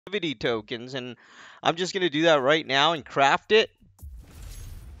activity tokens, and I'm just gonna do that right now and craft it.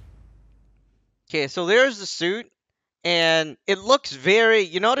 Okay, so there's the suit, and it looks very.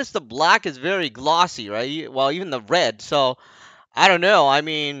 You notice the black is very glossy, right? Well, even the red. So I don't know. I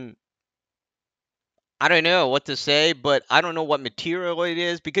mean, I don't know what to say, but I don't know what material it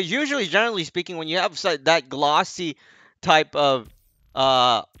is because usually, generally speaking, when you have that glossy type of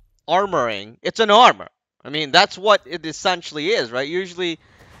uh, armoring, it's an armor. I mean, that's what it essentially is, right? Usually,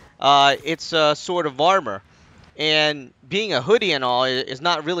 it's a sort of armor, and being a hoodie and all is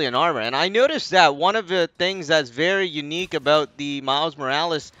not really an armor. And I noticed that one of the things that's very unique about the Miles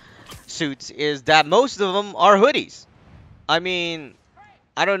Morales suits is that most of them are hoodies. I mean,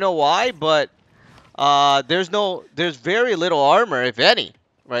 I don't know why, but there's very little armor, if any,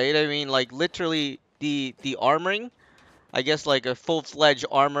 right? I mean, like literally the armoring, I guess like a full-fledged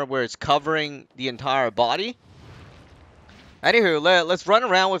armor where it's covering the entire body. Anywho, let's run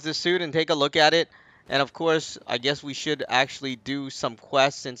around with this suit and take a look at it. And of course, I guess we should actually do some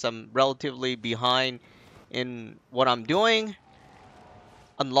quests since I'm relatively behind in what I'm doing.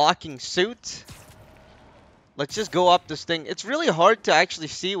 Unlocking suit. Let's just go up this thing. It's really hard to actually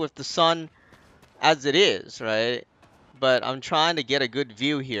see with the sun as it is, right? But I'm trying to get a good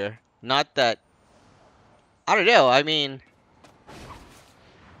view here. Not that, I don't know, I mean,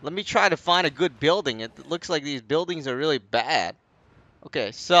 let me try to find a good building. It looks like these buildings are really bad.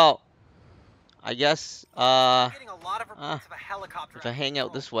 Okay, so, I guess, if I hang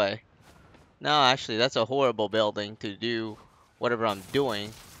out this way. No, actually, that's a horrible building to do whatever I'm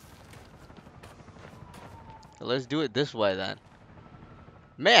doing. So let's do it this way then.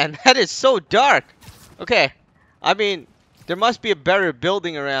 Man, that is so dark. Okay, I mean, there must be a better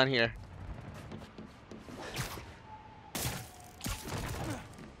building around here.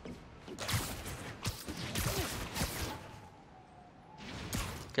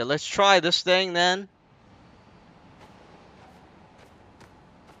 Okay, let's try this thing then.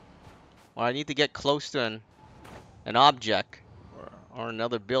 Or I need to get close to an object or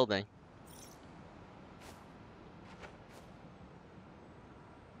another building.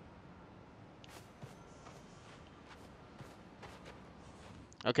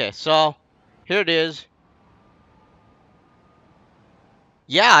 Okay, so here it is.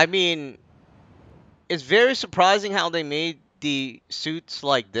 Yeah, I mean, it's very surprising how they made the suits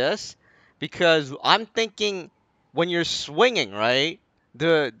like this, because I'm thinking when you're swinging, right,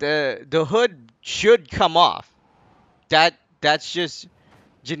 the hood should come off. That's just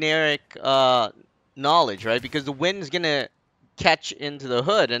generic knowledge, right? Because the wind's gonna catch into the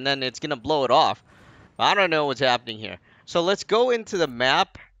hood and then it's gonna blow it off. I don't know what's happening here. So let's go into the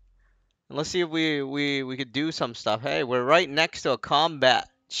map and let's see if we could do some stuff. Hey, we're right next to a combat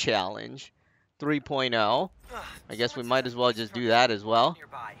challenge 3.0. I guess we might as well just do that as well.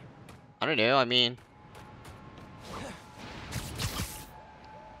 I don't know, I mean,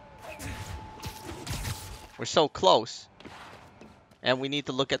 we're so close. And we need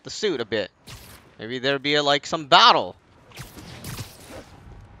to look at the suit a bit. Maybe there'll be like some battle.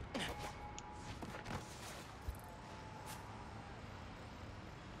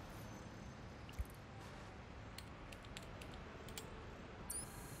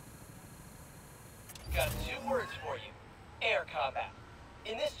 Got two words for you. Air combat.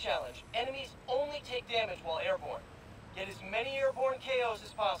 In this challenge, enemies only take damage while airborne. Get as many airborne KOs as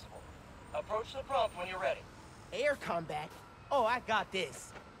possible. Approach the prompt when you're ready. Air combat? Oh, I got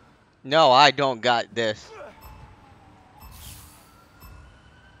this. No, I don't got this.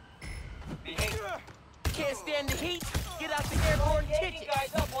 Behave. Can't stand the heat? Get out the airborne Yanking kitchen.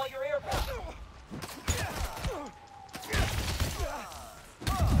 guys up while you're airborne.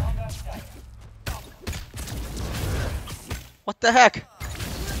 What the heck?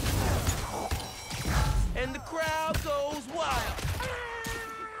 And the crowd goes wild.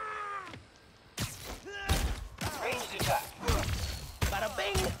 Ranged attack. Bada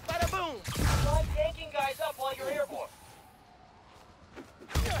bing, bada boom. Try yanking guys up while you're airborne.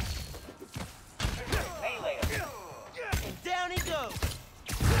 Melee. And down he goes.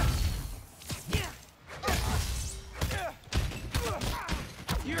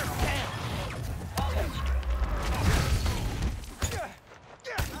 You're down.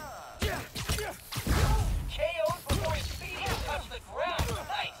 KO'd before his feet even touch the ground.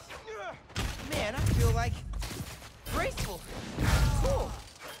 Nice. Man, I feel like graceful. Cool.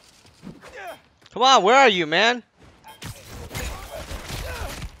 Come on, where are you, man?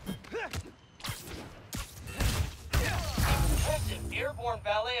 Impressive airborne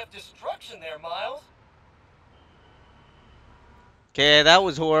ballet of destruction there, Miles. Okay, that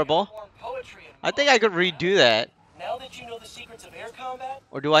was horrible. Airborne poetry and I think I could redo that. Now that you know the secrets of air combat,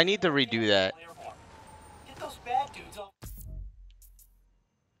 Or do I need to redo that? airborne. Get those bad dudes off.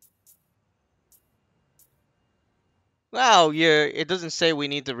 Well, yeah, it doesn't say we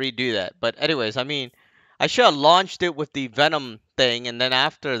need to redo that. But anyways, I mean, I should have launched it with the Venom thing, and then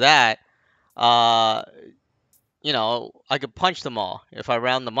after that, uh, I could punch them all if I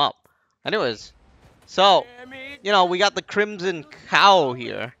round them up. Anyways, so, we got the Crimson Cowl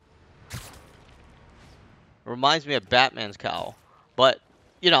here. Reminds me of Batman's cowl. But,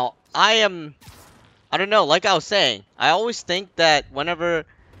 I don't know, like I was saying, I always think that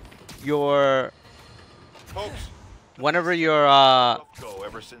you're, whenever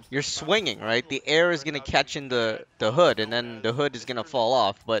you're swinging, right, the air is going to catch in the hood, and then the hood is going to fall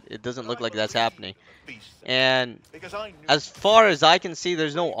off, but it doesn't look like that's happening. And as far as I can see,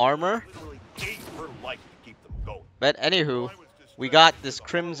 there's no armor. But anywho, we got this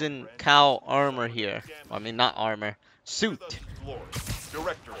Crimson Cowl armor here. I mean, not armor, suit.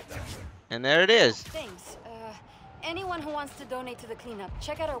 And there it is. Thanks. Anyone who wants to donate to the cleanup,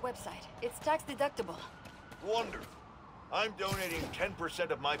 check out our website. It's tax deductible. Wonderful. I'm donating 10%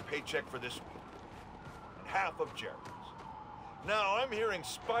 of my paycheck for this week, and half of Jerry's. Now, I'm hearing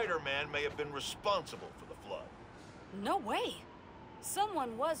Spider-Man may have been responsible for the flood. No way.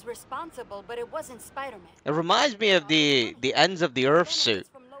 Someone was responsible, but it wasn't Spider-Man. It reminds me of the ends of the Earth suit.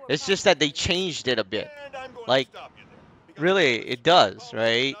 It's just that they changed it a bit. And I'm going Like, to stop you there. because really, I'm it does, not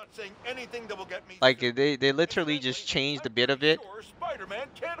right? saying anything that will get me Like, sued. they literally just changed a bit of it. Sure, Spider-Man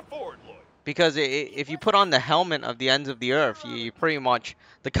can't afford Lloyd. Because if you put on the helmet of the ends of the Earth, you pretty much...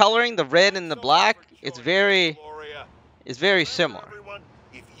 The coloring, the red and the black, it's very Gloria, similar. everyone,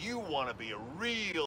 if you want to be a real